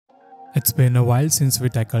It's been a while since we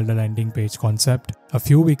tackled the landing page concept. A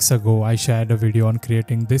few weeks ago, I shared a video on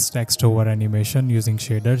creating this text over animation using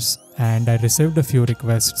shaders, and I received a few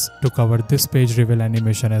requests to cover this page reveal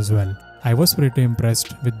animation as well. I was pretty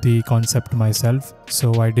impressed with the concept myself,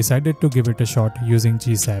 so I decided to give it a shot using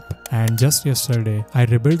GSAP. And just yesterday, I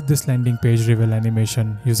rebuilt this landing page reveal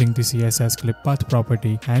animation using the CSS clip path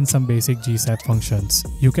property and some basic GSAP functions.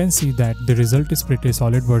 You can see that the result is pretty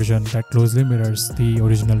solid version that closely mirrors the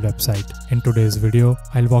original website. In today's video,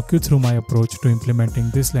 I'll walk you through my approach to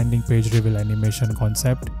implementing this landing page reveal animation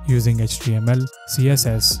concept using HTML,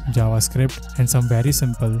 CSS, JavaScript, and some very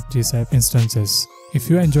simple GSAP instances. If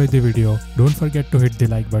you enjoyed the video, don't forget to hit the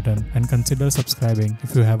like button and consider subscribing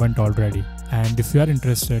if you haven't already. And if you are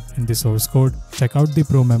interested in the source code, check out the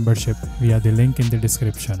Pro membership via the link in the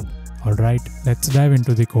description. Alright, let's dive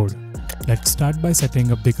into the code. Let's start by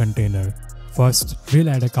setting up the container. First, we'll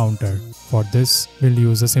add a counter. For this, we'll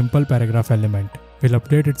use a simple paragraph element. We'll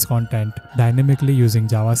update its content dynamically using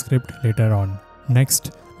JavaScript later on.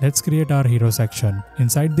 Next, let's create our hero section.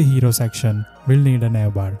 Inside the hero section, we'll need a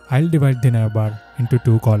navbar. I'll divide the navbar into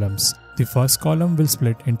two columns. The first column will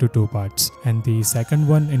split into two parts and the second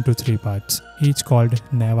one into three parts, each called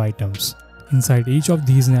nav items. Inside each of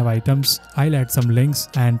these nav items, I'll add some links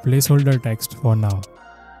and placeholder text for now.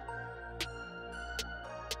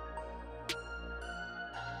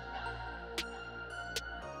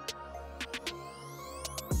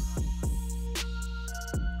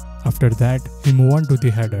 After that, we move on to the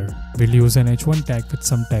header. We'll use an h1 tag with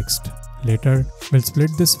some text. Later, we'll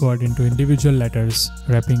split this word into individual letters,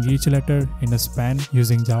 wrapping each letter in a span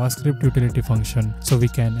using JavaScript utility function so we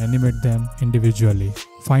can animate them individually.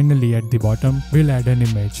 Finally, at the bottom, we'll add an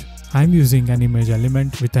image. I'm using an image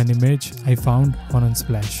element with an image I found on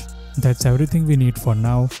Unsplash. That's everything we need for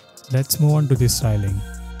now. Let's move on to the styling.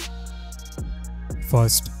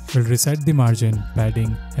 First, we'll reset the margin,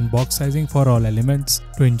 padding, and box sizing for all elements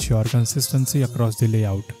to ensure consistency across the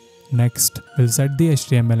layout. Next, we'll set the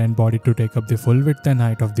HTML and body to take up the full width and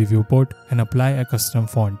height of the viewport and apply a custom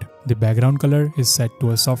font. The background color is set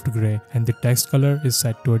to a soft gray and the text color is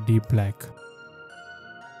set to a deep black.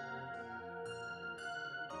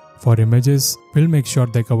 For images, we'll make sure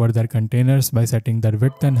they cover their containers by setting their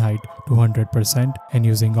width and height to 100% and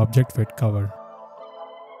using object fit cover.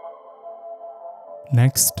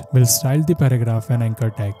 Next, we'll style the paragraph and anchor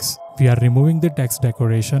tags. We are removing the text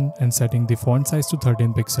decoration and setting the font size to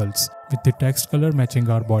 13 pixels, with the text color matching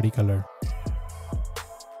our body color.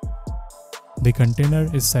 The container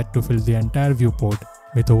is set to fill the entire viewport,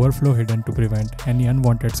 with overflow hidden to prevent any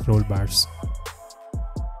unwanted scroll bars.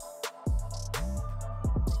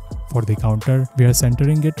 For the counter, we are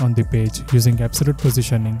centering it on the page using absolute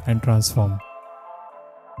positioning and transform.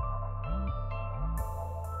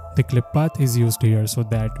 The clip path is used here so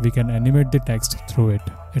that we can animate the text through it.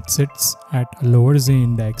 It sits at a lower z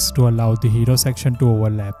index to allow the hero section to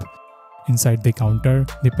overlap. Inside the counter,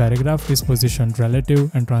 the paragraph is positioned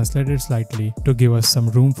relative and translated slightly to give us some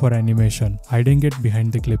room for animation, hiding it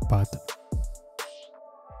behind the clip path.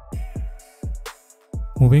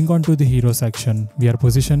 Moving on to the hero section, we are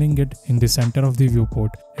positioning it in the center of the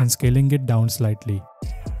viewport and scaling it down slightly.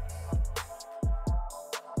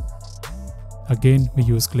 Again, we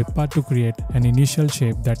use clip path to create an initial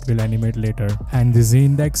shape that will animate later, and the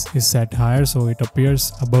z-index is set higher so it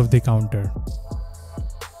appears above the counter.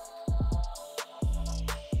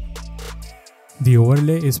 The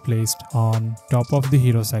overlay is placed on top of the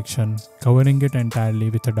hero section, covering it entirely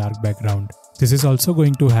with a dark background. This is also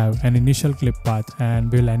going to have an initial clip path and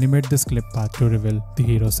we'll animate this clip path to reveal the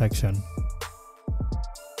hero section.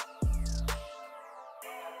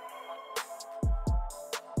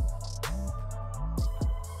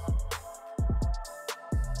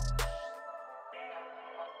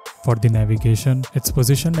 For the navigation, it's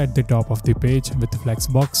positioned at the top of the page with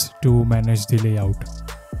flexbox to manage the layout.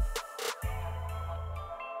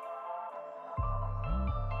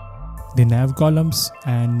 The nav columns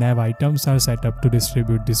and nav items are set up to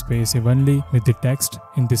distribute the space evenly, with the text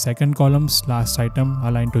in the second column's last item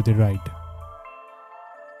aligned to the right.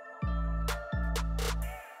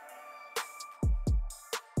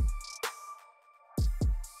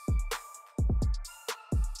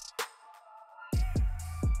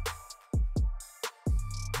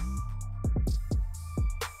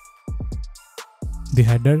 The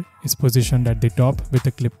header is positioned at the top with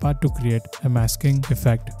a clip path to create a masking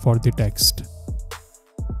effect for the text.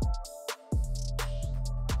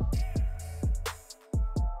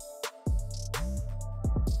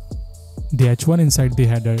 The h1 inside the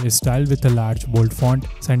header is styled with a large bold font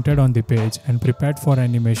centered on the page and prepared for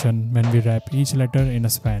animation when we wrap each letter in a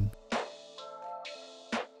span.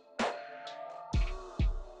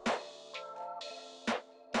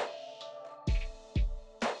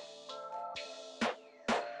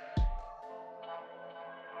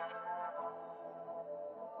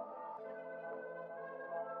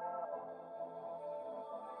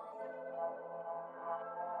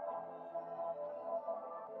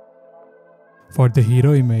 For the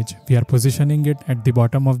hero image, we are positioning it at the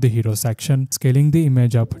bottom of the hero section, scaling the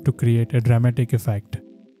image up to create a dramatic effect.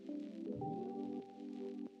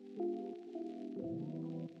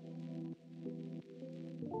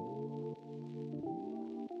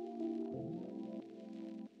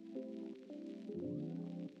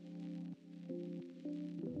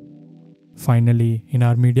 Finally, in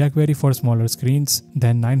our media query for smaller screens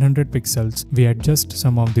than 900 pixels, we adjust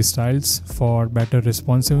some of the styles for better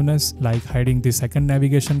responsiveness, like hiding the second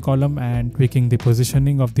navigation column and tweaking the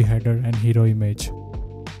positioning of the header and hero image.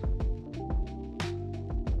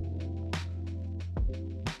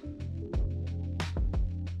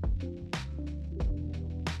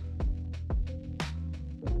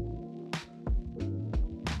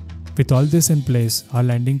 With all this in place, our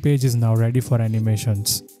landing page is now ready for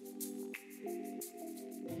animations.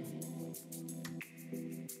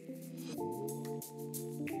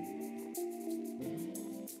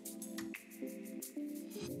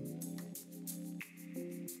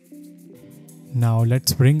 Now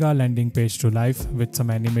let's bring our landing page to life with some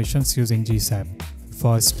animations using GSAP.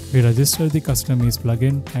 First, we register the custom ease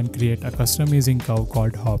plugin and create a custom easing curve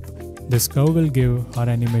called hop. This curve will give our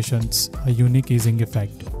animations a unique easing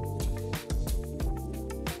effect.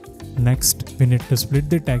 Next, we need to split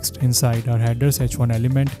the text inside our header's h1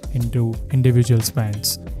 element into individual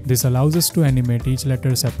spans. This allows us to animate each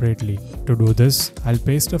letter separately. To do this, I'll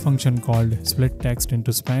paste a function called split text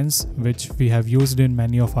into spans, which we have used in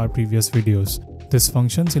many of our previous videos. This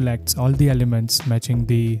function selects all the elements matching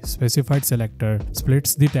the specified selector,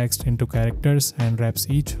 splits the text into characters and wraps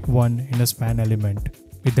each one in a span element.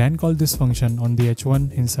 We then call this function on the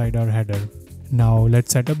h1 inside our header. Now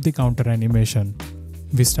let's set up the counter animation.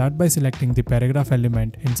 We start by selecting the paragraph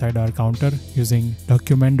element inside our counter using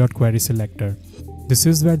document.querySelector. This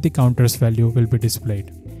is where the counter's value will be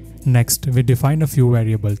displayed. Next, we define a few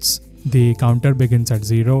variables. The counter begins at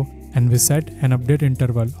 0 and we set an update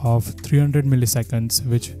interval of 300 milliseconds,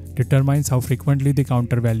 which determines how frequently the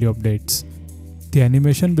counter value updates. The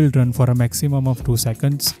animation will run for a maximum of 2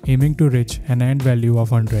 seconds, aiming to reach an end value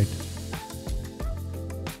of 100.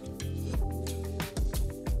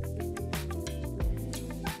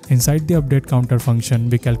 Inside the update counter function,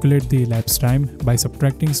 we calculate the elapsed time by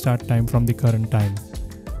subtracting start time from the current time.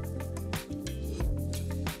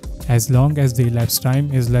 As long as the elapsed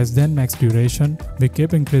time is less than max duration, we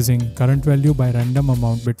keep increasing current value by random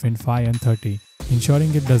amount between 5 and 30,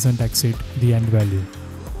 ensuring it doesn't exceed the end value.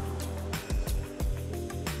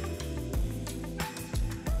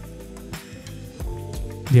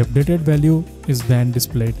 The updated value is then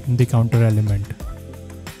displayed in the counter element.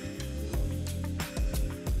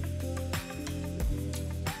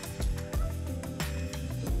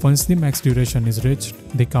 Once the max duration is reached,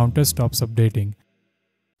 the counter stops updating.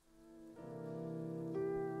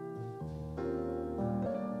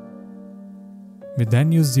 We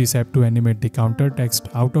then use GSAP to animate the counter text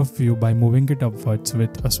out of view by moving it upwards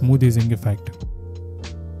with a smooth easing effect.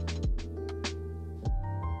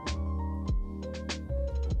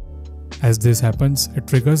 As this happens, it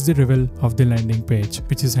triggers the reveal of the landing page,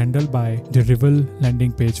 which is handled by the reveal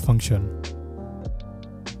landing page function.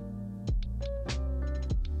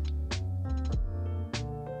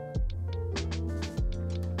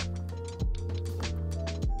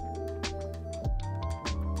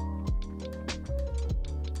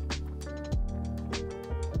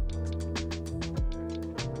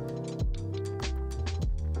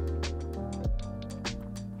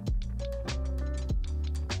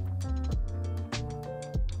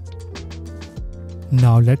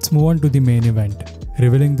 Now let's move on to the main event,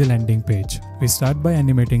 revealing the landing page. We start by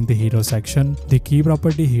animating the hero section. The key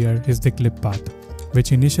property here is the clip path,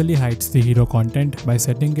 which initially hides the hero content by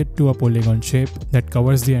setting it to a polygon shape that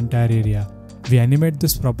covers the entire area. We animate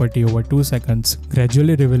this property over 2 seconds,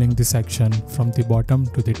 gradually revealing the section from the bottom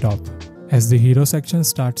to the top. As the hero section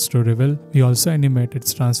starts to reveal, we also animate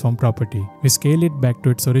its transform property. We scale it back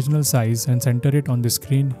to its original size and center it on the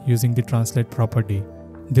screen using the translate property.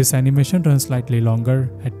 This animation runs slightly longer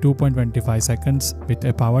at 2.25 seconds with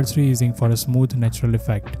a power 3 easing for a smooth natural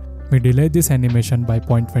effect. We delay this animation by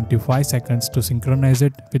 0.25 seconds to synchronize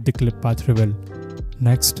it with the clip path reveal.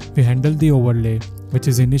 Next, we handle the overlay, which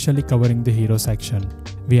is initially covering the hero section.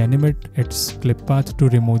 We animate its clip path to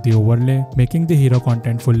remove the overlay, making the hero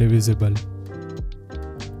content fully visible.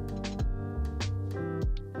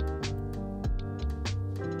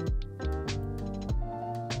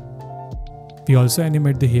 We also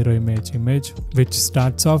animate the hero image, which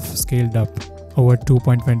starts off scaled up. Over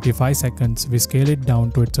 2.25 seconds, we scale it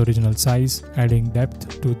down to its original size, adding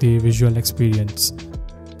depth to the visual experience.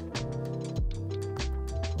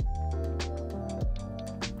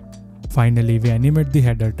 Finally, we animate the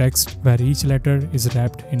header text where each letter is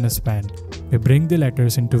wrapped in a span. We bring the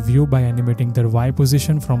letters into view by animating their Y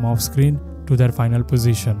position from off screen to their final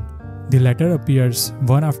position. The letter appears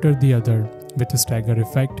one after the other with a stagger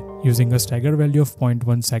effect using a stagger value of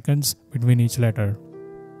 0.1 seconds between each letter.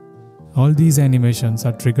 All these animations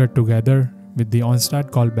are triggered together with the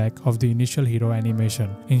onStart callback of the initial hero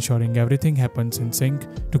animation, ensuring everything happens in sync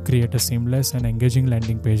to create a seamless and engaging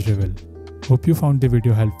landing page reveal. Hope you found the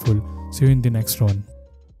video helpful. See you in the next one.